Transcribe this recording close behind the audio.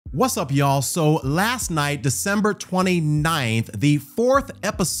What's up, y'all? So last night, December 29th, the fourth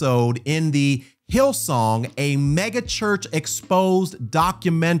episode in the Hillsong, a megachurch exposed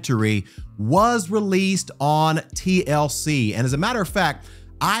documentary, was released on TLC. And as a matter of fact,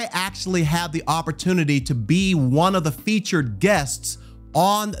 I actually had the opportunity to be one of the featured guests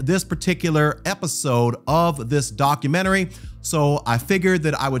on this particular episode of this documentary. So I figured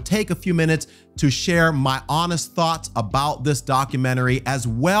that I would take a few minutes to share my honest thoughts about this documentary, as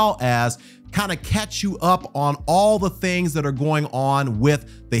well as kind of catch you up on all the things that are going on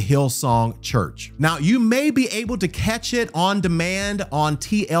with the Hillsong Church. Now, you may be able to catch it on demand on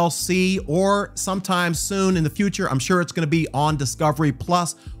TLC or sometime soon in the future. I'm sure it's going to be on Discovery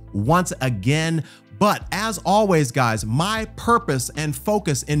Plus once again. But as always, guys, my purpose and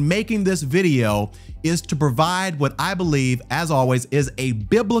focus in making this video is to provide what I believe, as always, is a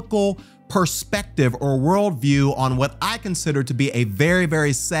biblical perspective or worldview on what I consider to be a very,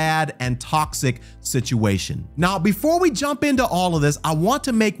 very sad and toxic situation. Now, before we jump into all of this, I want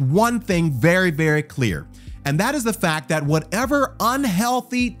to make one thing very, very clear. And that is the fact that whatever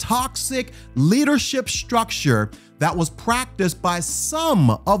unhealthy, toxic leadership structure that was practiced by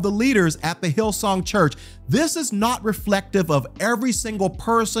some of the leaders at the Hillsong Church, this is not reflective of every single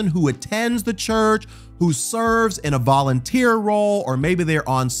person who attends the church, who serves in a volunteer role, or maybe they're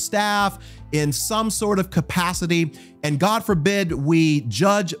on staff in some sort of capacity. And God forbid we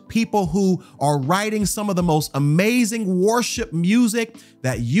judge people who are writing some of the most amazing worship music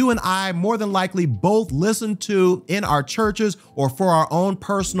that you and I more than likely both listen to in our churches or for our own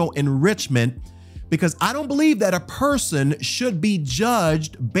personal enrichment. Because I don't believe that a person should be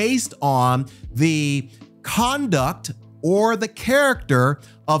judged based on the conduct or the character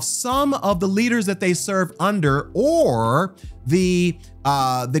of some of the leaders that they serve under, or the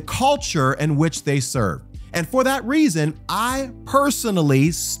culture in which they serve. And for that reason, I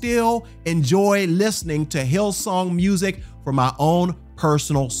personally still enjoy listening to Hillsong music for my own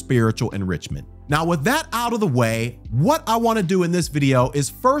personal spiritual enrichment. Now, with that out of the way, what I want to do in this video is,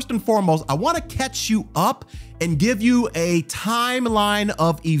 first and foremost, I want to catch you up and give you a timeline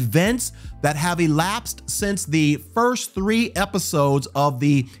of events that have elapsed since the first 3 episodes of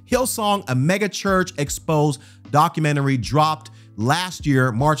the Hillsong, a megachurch exposed documentary dropped last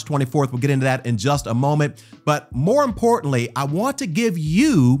year, March 24th. We'll get into that in just a moment. But more importantly, I want to give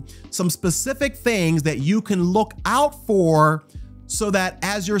you some specific things that you can look out for, so that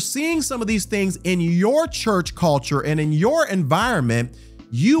as you're seeing some of these things in your church culture and in your environment,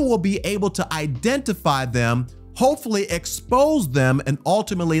 you will be able to identify them, hopefully expose them, and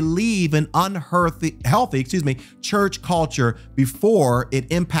ultimately leave an unhealthy church culture before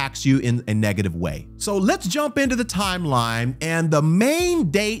it impacts you in a negative way. So let's jump into the timeline. And the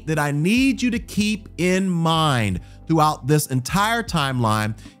main date that I need you to keep in mind throughout this entire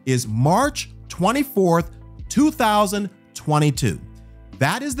timeline is March 24th, 2022.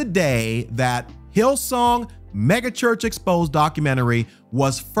 That is the day that Hillsong Megachurch Exposed documentary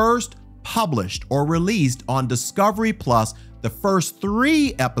was first published or released on Discovery Plus. The first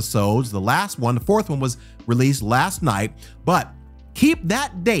 3 episodes, the last one, the 4th one, was released last night. But keep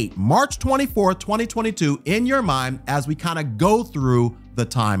that date, March 24th, 2022, in your mind as we kind of go through the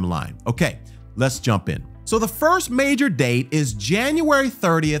timeline. Okay, let's jump in. So the first major date is January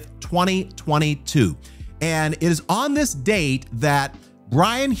 30th, 2022. And it is on this date that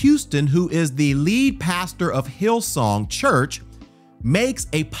Brian Houston, who is the lead pastor of Hillsong Church, makes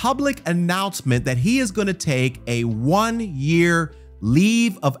a public announcement that he is going to take a 1-year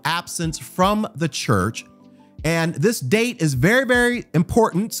leave of absence from the church. And this date is very, very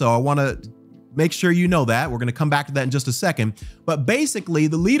important. So I want to make sure you know that. We're going to come back to that in just a second. But basically,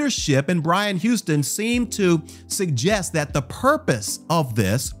 the leadership and Brian Houston seem to suggest that the purpose of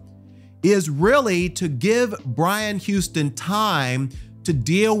this is really to give Brian Houston time to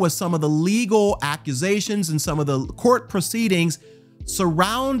deal with some of the legal accusations and some of the court proceedings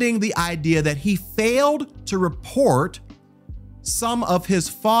surrounding the idea that he failed to report some of his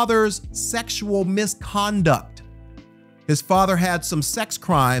father's sexual misconduct. His father had some sex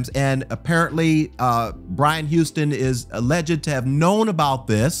crimes, and apparently Brian Houston is alleged to have known about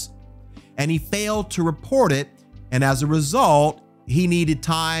this, and he failed to report it. And as a result, he needed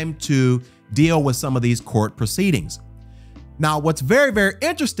time to deal with some of these court proceedings. Now, what's very, very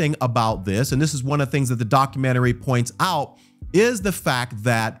interesting about this, and this is one of the things that the documentary points out, is the fact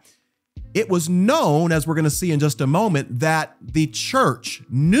that it was known, as we're going to see in just a moment, that the church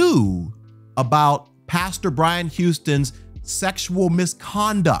knew about Pastor Brian Houston's sexual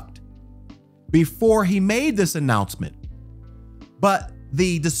misconduct before he made this announcement. But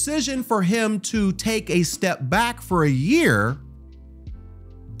the decision for him to take a step back for a year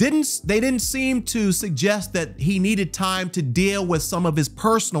They didn't seem to suggest that he needed time to deal with some of his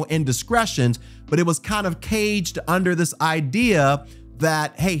personal indiscretions, but it was kind of caged under this idea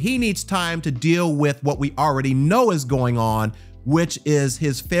that, hey, he needs time to deal with what we already know is going on, which is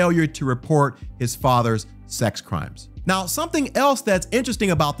his failure to report his father's sex crimes. Now, something else that's interesting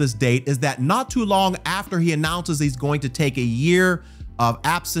about this date is that not too long after he announces he's going to take a year of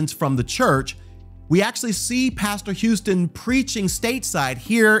absence from the church, we actually see Pastor Houston preaching stateside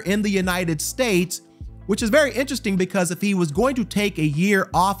here in the United States, which is very interesting because if he was going to take a year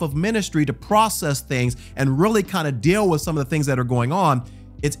off of ministry to process things and really kind of deal with some of the things that are going on,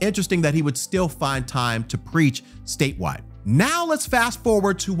 it's interesting that he would still find time to preach statewide. Now let's fast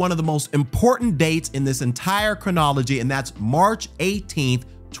forward to one of the most important dates in this entire chronology, and that's March 18th,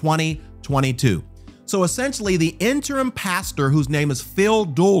 2022. So essentially the interim pastor, whose name is Phil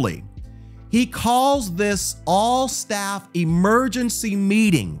Dooley, he calls this all-staff emergency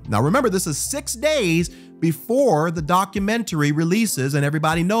meeting. Now remember, this is 6 days before the documentary releases, and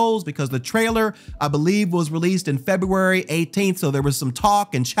everybody knows because the trailer, I believe, was released in February 18th. So there was some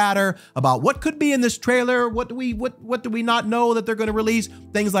talk and chatter about what could be in this trailer, what do we not know that they're going to release,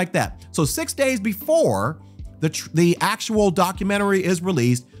 things like that. So 6 days before the actual documentary is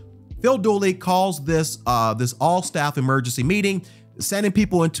released, Phil Dooley calls this all-staff emergency meeting, sending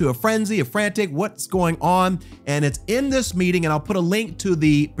people into a frenzy, a frantic, what's going on? And it's in this meeting, and I'll put a link to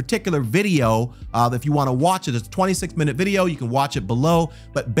the particular video if you want to watch it. It's a 26-minute video. You can watch it below.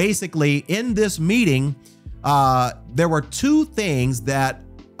 But basically, in this meeting, there were two things that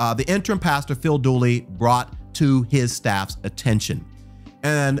the interim pastor, Phil Dooley, brought to his staff's attention.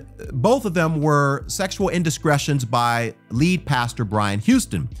 And both of them were sexual indiscretions by lead pastor Brian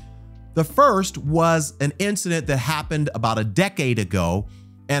Houston. The first was an incident that happened about a decade ago,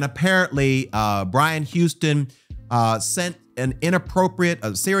 and apparently Brian Houston sent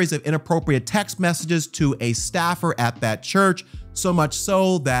a series of inappropriate text messages to a staffer at that church, so much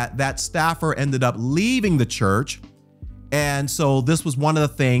so that that staffer ended up leaving the church. And so this was one of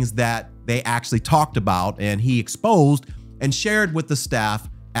the things that they actually talked about, and he exposed and shared with the staff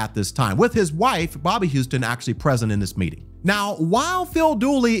at this time, with his wife, Bobby Houston, actually present in this meeting. Now, while Phil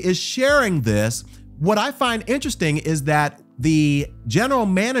Dooley is sharing this, what I find interesting is that the general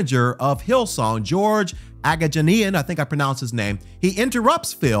manager of Hillsong, George Agajanian, I think I pronounced his name, he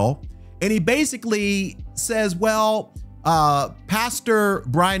interrupts Phil and he basically says, well, Pastor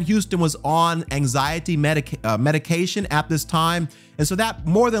Brian Houston was on anxiety medication at this time. And so that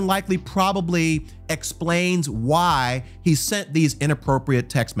more than likely probably explains why he sent these inappropriate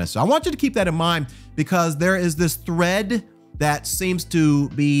text messages. I want you to keep that in mind because there is this thread that seems to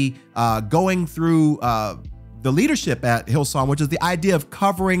be going through the leadership at Hillsong, which is the idea of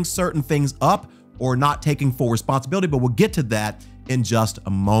covering certain things up or not taking full responsibility, but we'll get to that in just a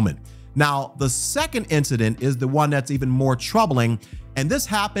moment. Now, the second incident is the one that's even more troubling, and this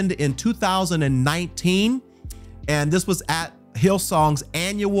happened in 2019, and this was at Hillsong's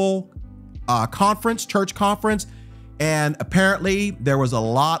annual church conference, and apparently there was a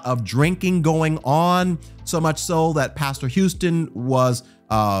lot of drinking going on, so much so that Pastor Houston was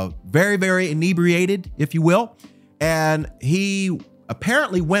very, very inebriated, if you will, and he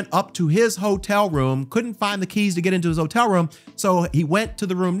apparently went up to his hotel room, couldn't find the keys to get into his hotel room. So he went to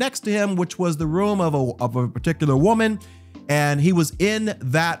the room next to him, which was the room of a particular woman. And he was in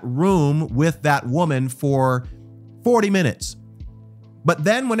that room with that woman for 40 minutes. But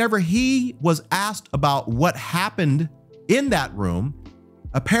then whenever he was asked about what happened in that room,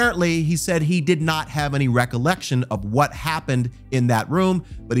 apparently he said he did not have any recollection of what happened in that room,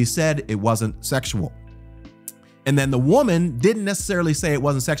 but he said it wasn't sexual. And then the woman didn't necessarily say it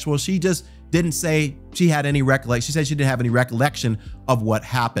wasn't sexual. She just didn't say she had any recollection. She said she didn't have any recollection of what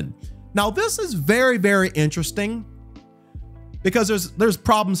happened. Now, this is very, very interesting because there's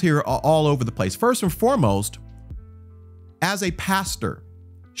problems here all over the place. First and foremost, as a pastor,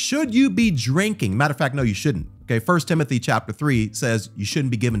 should you be drinking? Matter of fact, no, you shouldn't. Okay, 1 Timothy chapter 3 says you shouldn't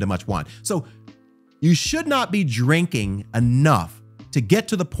be given to much wine. So you should not be drinking enough to get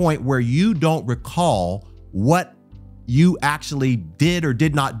to the point where you don't recall what you actually did or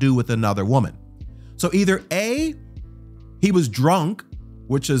did not do with another woman. So either A, he was drunk,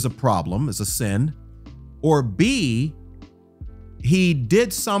 which is a problem, is a sin, or B, he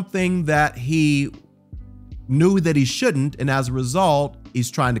did something that he knew that he shouldn't, and as a result,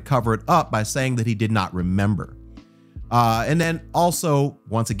 he's trying to cover it up by saying that he did not remember. And then also,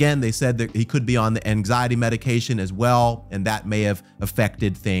 once again, they said that he could be on the anxiety medication as well, and that may have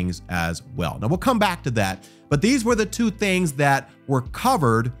affected things as well. Now, we'll come back to that, but these were the two things that were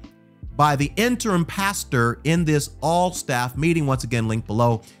covered by the interim pastor in this all-staff meeting. Once again, link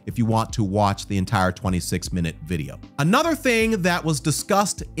below if you want to watch the entire 26-minute video. Another thing that was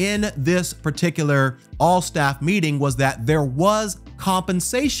discussed in this particular all-staff meeting was that there was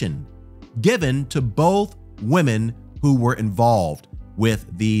compensation given to both women who were involved with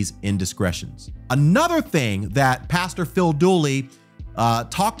these indiscretions. Another thing that Pastor Phil Dooley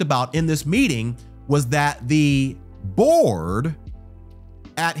talked about in this meeting was that the board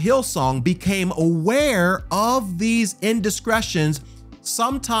at Hillsong became aware of these indiscretions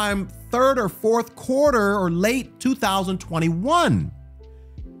sometime third or fourth quarter or late 2021.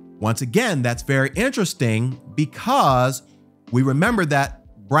 Once again, that's very interesting because we remember that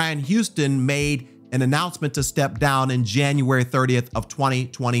Brian Houston made an announcement to step down in January 30th of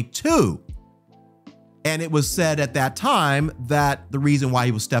 2022. And it was said at that time that the reason why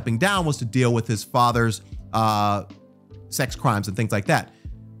he was stepping down was to deal with his father's sex crimes and things like that.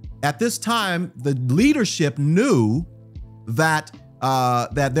 At this time, the leadership knew that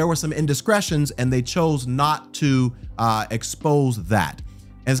that there were some indiscretions and they chose not to expose that.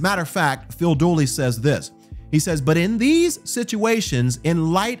 As a matter of fact, Phil Dooley says this. He says, but in these situations,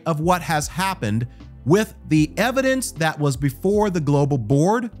 in light of what has happened with the evidence that was before the global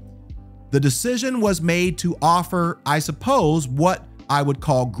board, the decision was made to offer, I suppose, what I would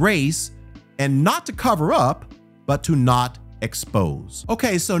call grace, and not to cover up, but to not expose.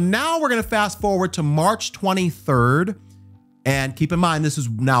 Okay, so now we're gonna fast forward to March 23rd. And keep in mind, this is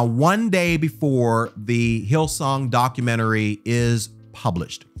now one day before the Hillsong documentary is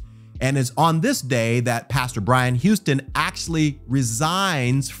published. And it's on this day that Pastor Brian Houston actually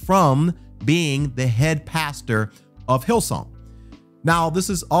resigns from being the head pastor of Hillsong. Now,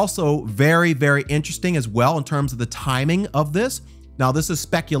 this is also very, very interesting as well in terms of the timing of this. Now, this is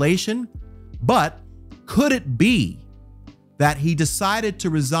speculation, but could it be that he decided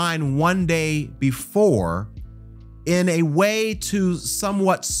to resign one day before in a way to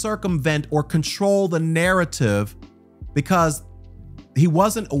somewhat circumvent or control the narrative because he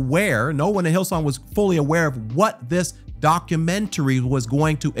wasn't aware, no one at Hillsong was fully aware of what this documentary was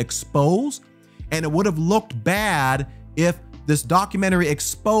going to expose, and it would have looked bad if this documentary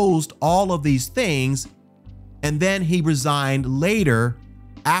exposed all of these things and then he resigned later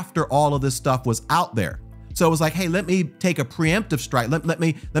after all of this stuff was out there. So it was like, hey, let me take a preemptive strike. Let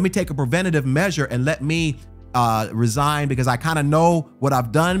me take a preventative measure and let me resign because I kind of know what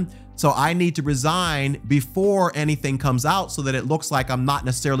I've done. So I need to resign before anything comes out so that it looks like I'm not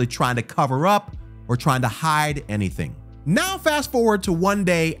necessarily trying to cover up or trying to hide anything. Now, fast forward to one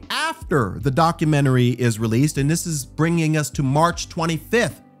day after the documentary is released, and this is bringing us to March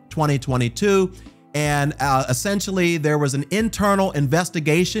 25th, 2022. And essentially, there was an internal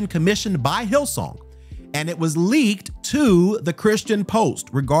investigation commissioned by Hillsong, and it was leaked to the Christian Post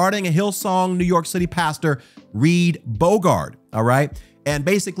regarding a Hillsong New York City pastor, Reed Bogard. All right. And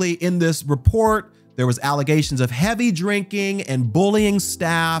basically, in this report, there was allegations of heavy drinking and bullying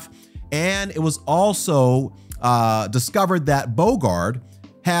staff. And it was also discovered that Bogard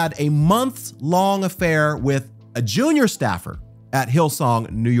had a month-long affair with a junior staffer at Hillsong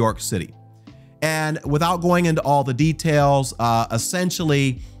New York City. And without going into all the details,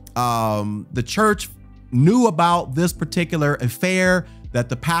 essentially, the church knew about this particular affair that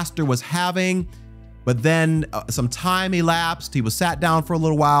the pastor was having, but then some time elapsed. He was sat down for a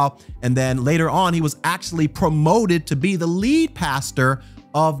little while, and then later on, he was actually promoted to be the lead pastor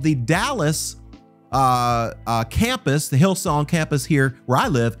of the Dallas campus, the Hillsong campus here where I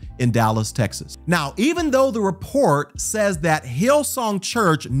live in Dallas, Texas. Now, even though the report says that Hillsong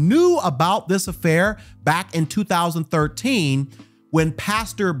Church knew about this affair back in 2013, when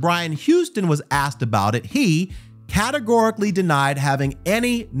Pastor Brian Houston was asked about it, he categorically denied having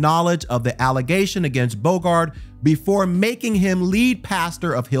any knowledge of the allegation against Bogard before making him lead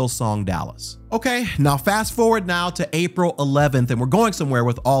pastor of Hillsong Dallas. Okay, now fast forward now to April 11th, and we're going somewhere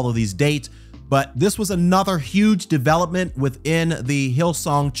with all of these dates, but this was another huge development within the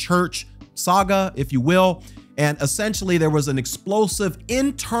Hillsong Church saga, if you will. And essentially there was an explosive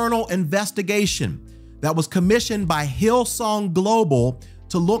internal investigation that was commissioned by Hillsong Global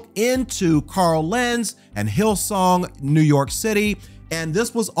to look into Carl Lenz and Hillsong New York City. And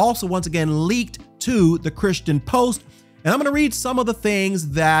this was also, once again, leaked to the Christian Post. And I'm gonna read some of the things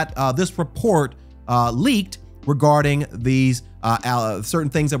that this report leaked regarding these certain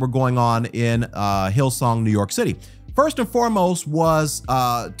things that were going on in Hillsong, New York City. First and foremost was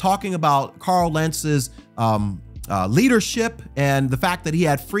talking about Carl Lenz's leadership and the fact that he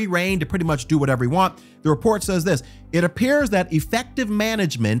had free reign to pretty much do whatever he wants. The report says this: it appears that effective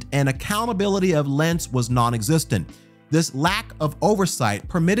management and accountability of Lentz was non-existent. This lack of oversight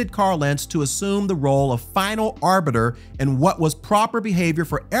permitted Carl Lentz to assume the role of final arbiter in what was proper behavior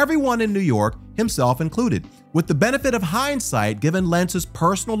for everyone in New York, himself included. With the benefit of hindsight, given Lentz's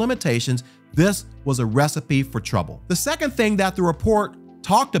personal limitations, this was a recipe for trouble. The second thing that the report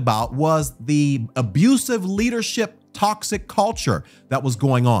talked about was the abusive leadership toxic culture that was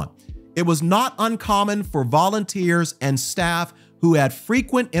going on. It was not uncommon for volunteers and staff who had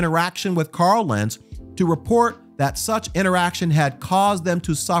frequent interaction with Carl Lentz to report that such interaction had caused them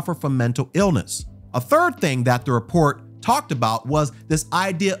to suffer from mental illness. A third thing that the report talked about was this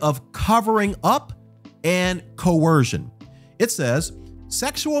idea of covering up and coercion. It says,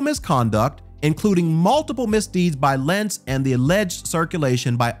 sexual misconduct, including multiple misdeeds by Lentz and the alleged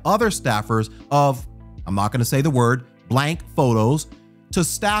circulation by other staffers of, I'm not going to say the word, blank photos, to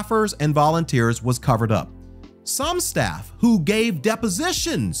staffers and volunteers was covered up. Some staff who gave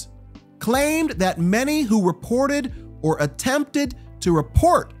depositions claimed that many who reported or attempted to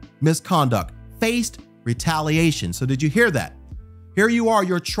report misconduct faced retaliation. So did you hear that? Here you are,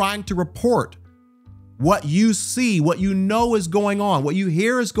 you're trying to report what you see, what you know is going on, what you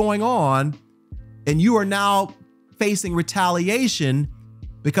hear is going on, and you are now facing retaliation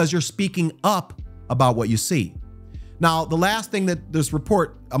because you're speaking up about what you see. Now, the last thing that this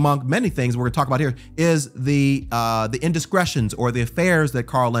report, among many things we're going to talk about here, is the indiscretions or the affairs that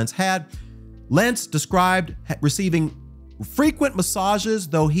Carl Lentz had. Lentz described receiving frequent massages,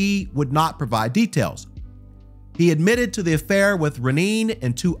 though he would not provide details. He admitted to the affair with Renine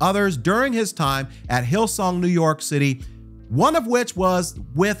and two others during his time at Hillsong, New York City, one of which was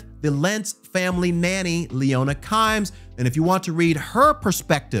with the Lentz family nanny, LEONA. And if you want to read her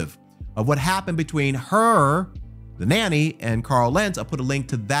perspective of what happened between her, the nanny, and Carl Lentz, I'll put a link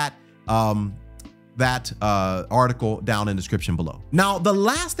to that article down in the description below. Now, the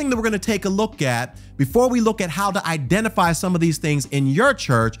last thing that we're going to take a look at before we look at how to identify some of these things in your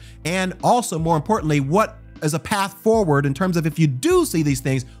church, and also more importantly, what is a path forward in terms of if you do see these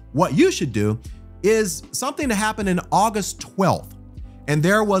things, what you should do, is something that happened in August 12th. And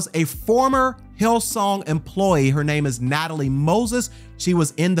there was a former Hillsong employee, her name is Natalie Moses. She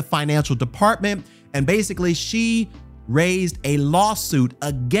was in the financial department, and basically she raised a lawsuit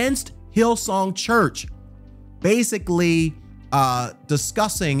against Hillsong Church, basically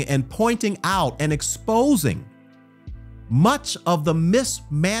discussing and pointing out and exposing much of the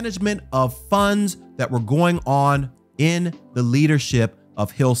mismanagement of funds that were going on in the leadership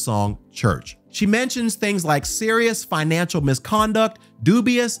of Hillsong Church. She mentions things like serious financial misconduct,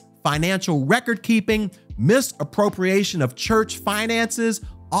 dubious financial record keeping, misappropriation of church finances,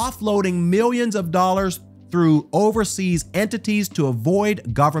 offloading millions of dollars through overseas entities to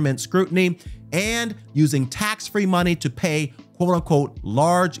avoid government scrutiny, and using tax-free money to pay quote-unquote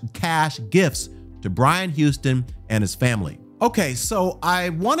large cash gifts to Brian Houston and his family. Okay, so I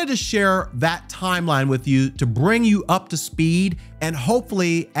wanted to share that timeline with you to bring you up to speed, and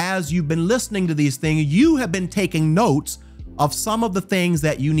hopefully as you've been listening to these things, you have been taking notes of some of the things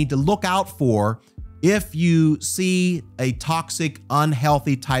that you need to look out for if you see a toxic,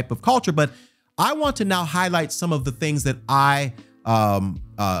 unhealthy type of culture. But I want to now highlight some of the things that I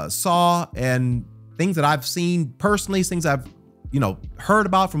saw and things that I've seen personally, things I've heard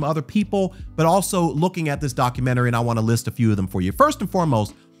about from other people, but also looking at this documentary, and I want to list a few of them for you. First and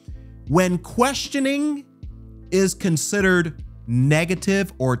foremost, when questioning is considered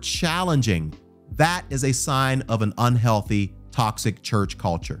negative or challenging, that is a sign of an unhealthy, toxic church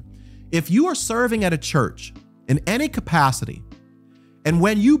culture. If you are serving at a church in any capacity, and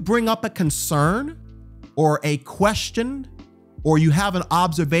when you bring up a concern or a question, or you have an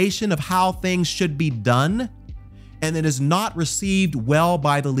observation of how things should be done, and it is not received well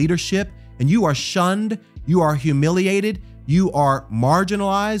by the leadership, and you are shunned, you are humiliated, you are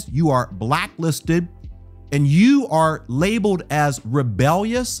marginalized, you are blacklisted, and you are labeled as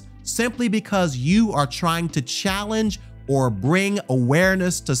rebellious simply because you are trying to challenge or bring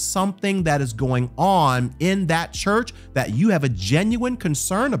awareness to something that is going on in that church that you have a genuine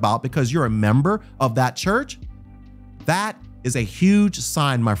concern about because you're a member of that church, that is a huge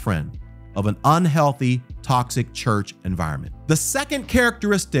sign, my friend, of an unhealthy, toxic church environment. The second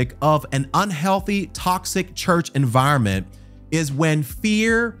characteristic of an unhealthy, toxic church environment is when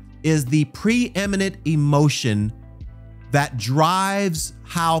fear is the preeminent emotion that drives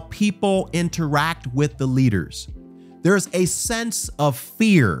how people interact with the leaders. There's a sense of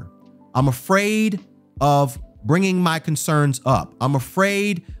fear. I'm afraid of bringing my concerns up. I'm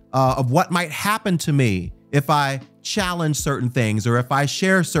afraid of what might happen to me if I challenge certain things, or if I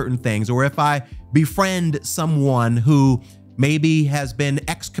share certain things, or if I befriend someone who maybe has been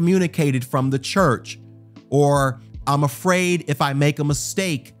excommunicated from the church, or I'm afraid if I make a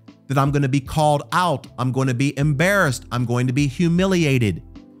mistake that I'm going to be called out, I'm going to be embarrassed, I'm going to be humiliated.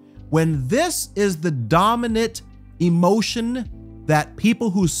 When this is the dominant emotion that people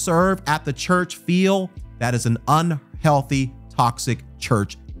who serve at the church feel, that is an unhealthy, toxic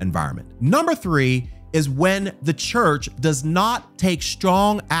church environment. Number 3 is when the church does not take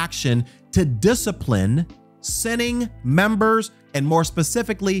strong action to discipline sinning members and more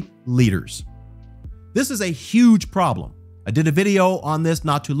specifically leaders. This is a huge problem. I did a video on this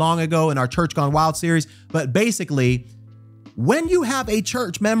not too long ago in our Church Gone Wild series, but basically, when you have a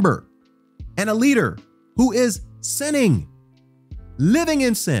church member and a leader who is sinning, living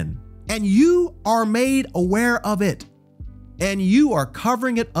in sin, and you are made aware of it, and you are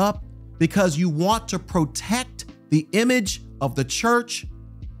covering it up because you want to protect the image of the church,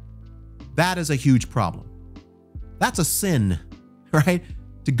 that is a huge problem. That's a sin, right?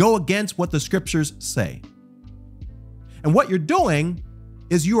 To go against what the scriptures say. And what you're doing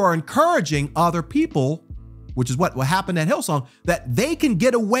is you are encouraging other people, which is what happened at Hillsong, that they can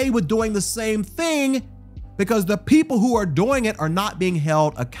get away with doing the same thing because the people who are doing it are not being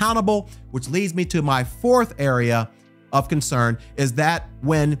held accountable, which leads me to my 4th area of concern, is that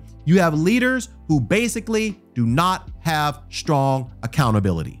when you have leaders who basically do not have strong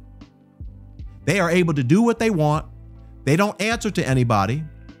accountability. They are able to do what they want. They don't answer to anybody,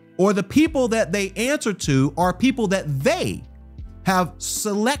 or the people that they answer to are people that they have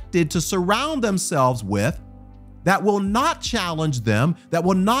selected to surround themselves with that will not challenge them, that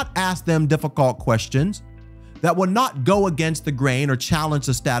will not ask them difficult questions, that will not go against the grain or challenge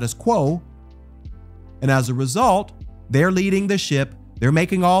the status quo. And as a result, they're leading the ship, they're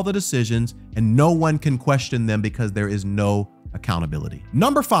making all the decisions, and no one can question them because there is no accountability.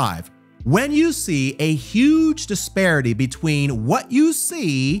 Number 5, when you see a huge disparity between what you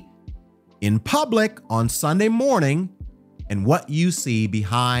see in public on Sunday morning and what you see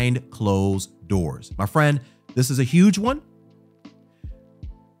behind closed doors. My friend, this is a huge one.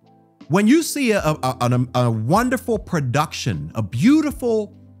 When you see a wonderful production, a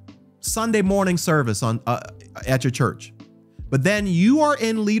beautiful Sunday morning service at your church, but then you are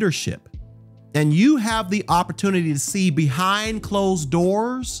in leadership and you have the opportunity to see behind closed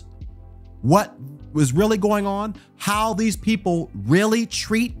doors what was really going on, how these people really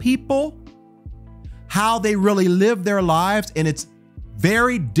treat people, how they really live their lives, and it's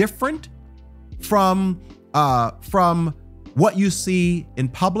very different from what you see in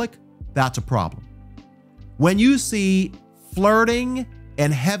public, that's a problem. When you see flirting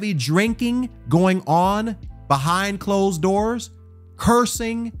and heavy drinking going on behind closed doors,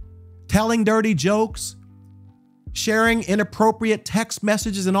 cursing, telling dirty jokes, sharing inappropriate text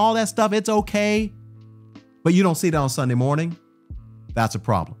messages and all that stuff, it's okay, but you don't see that on Sunday morning, that's a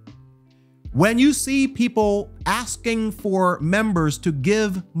problem. When you see people asking for members to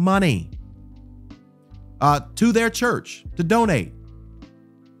give money to their church, to donate,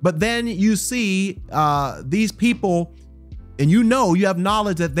 but then you see these people and you have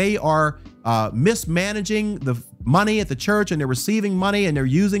knowledge that they are mismanaging the money at the church and they're receiving money and they're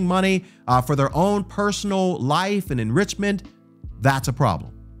using money for their own personal life and enrichment, that's a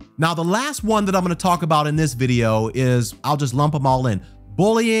problem. Now, the last one that I'm going to talk about in this video is, I'll just lump them all in: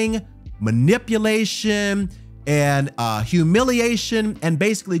 bullying, manipulation, and humiliation, and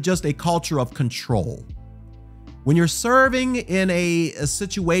basically just a culture of control. When you're serving in a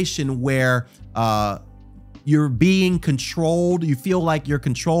situation where you're being controlled, you feel like you're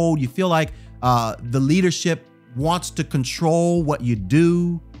controlled, you feel like the leadership wants to control what you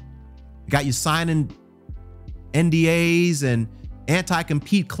do, got you signing NDAs and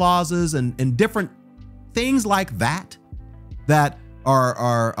anti-compete clauses and different things like that, that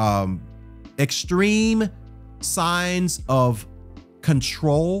are extreme signs of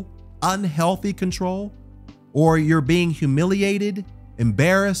control, unhealthy control, or you're being humiliated,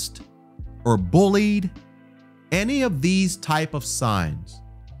 embarrassed, or bullied. Any of these type of signs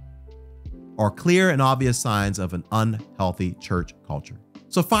are clear and obvious signs of an unhealthy church culture.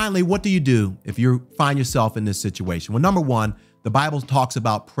 So finally, what do you do if you find yourself in this situation? Well, number one, the Bible talks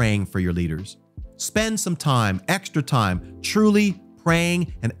about praying for your leaders. Spend some time, extra time, truly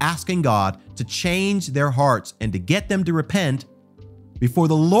praying and asking God to change their hearts and to get them to repent before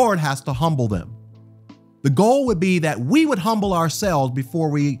the Lord has to humble them. The goal would be that we would humble ourselves before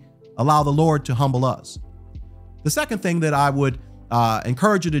we allow the Lord to humble us. The second thing that I would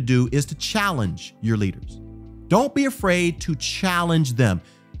encourage you to do is to challenge your leaders. Don't be afraid to challenge them.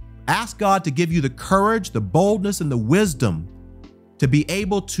 Ask God to give you the courage, the boldness, and the wisdom to be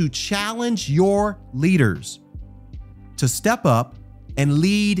able to challenge your leaders to step up and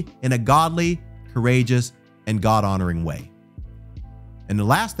lead in a godly, courageous, and God-honoring way. And the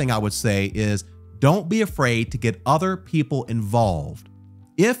last thing I would say is don't be afraid to get other people involved.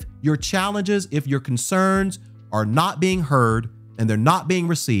 If your challenges, if your concerns are not being heard and they're not being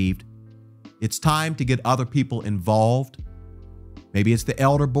received, it's time to get other people involved. Maybe it's the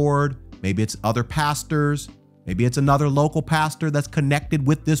elder board, maybe it's other pastors, maybe it's another local pastor that's connected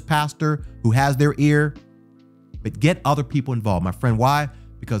with this pastor who has their ear. But get other people involved, my friend. Why?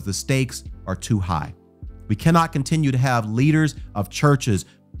 Because the stakes are too high. We cannot continue to have leaders of churches,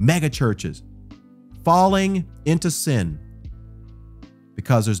 mega churches, falling into sin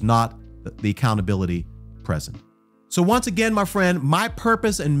because there's not the accountability present. So once again, my friend, my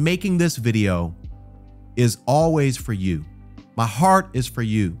purpose in making this video is always for you. My heart is for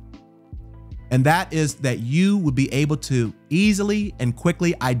you. And that is that you would be able to easily and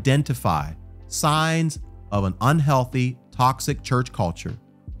quickly identify signs of an unhealthy, toxic church culture,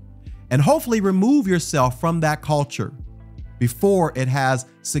 and hopefully remove yourself from that culture before it has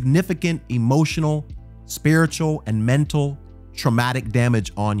significant emotional, spiritual, and mental traumatic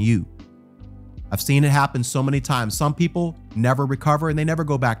damage on you. I've seen it happen so many times. Some people never recover and they never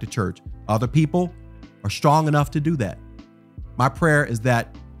go back to church. Other people are strong enough to do that. My prayer is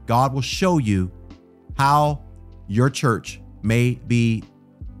that God will show you how your church may be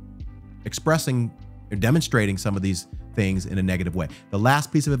expressing or demonstrating some of these things in a negative way. The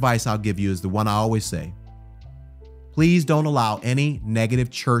last piece of advice I'll give you is the one I always say. Please don't allow any negative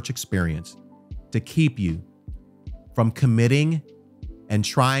church experience to keep you from committing and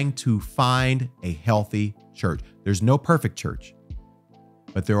trying to find a healthy church. There's no perfect church,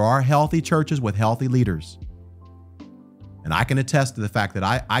 but there are healthy churches with healthy leaders. And I can attest to the fact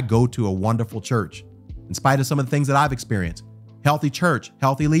that I go to a wonderful church in spite of some of the things that I've experienced. Healthy church,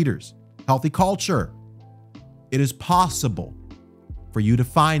 healthy leaders, healthy culture. It is possible for you to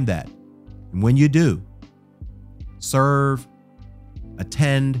find that. And when you do, serve,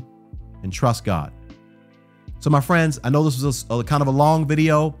 attend, and trust God. So my friends, I know this was a kind of a long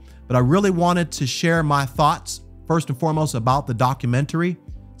video, but I really wanted to share my thoughts, first and foremost, about the documentary.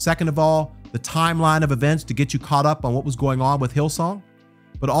 Second of all, the timeline of events to get you caught up on what was going on with Hillsong,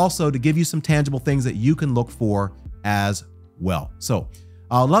 but also to give you some tangible things that you can look for as well. So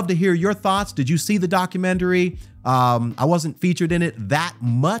I'd love to hear your thoughts. Did you see the documentary? I wasn't featured in it that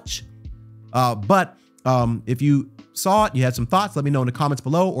much, but if you saw it, you had some thoughts, let me know in the comments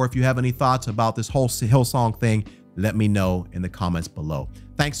below. Or if you have any thoughts about this whole Hillsong thing, let me know in the comments below.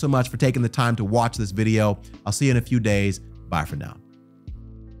 Thanks so much for taking the time to watch this video. I'll see you in a few days. Bye for now.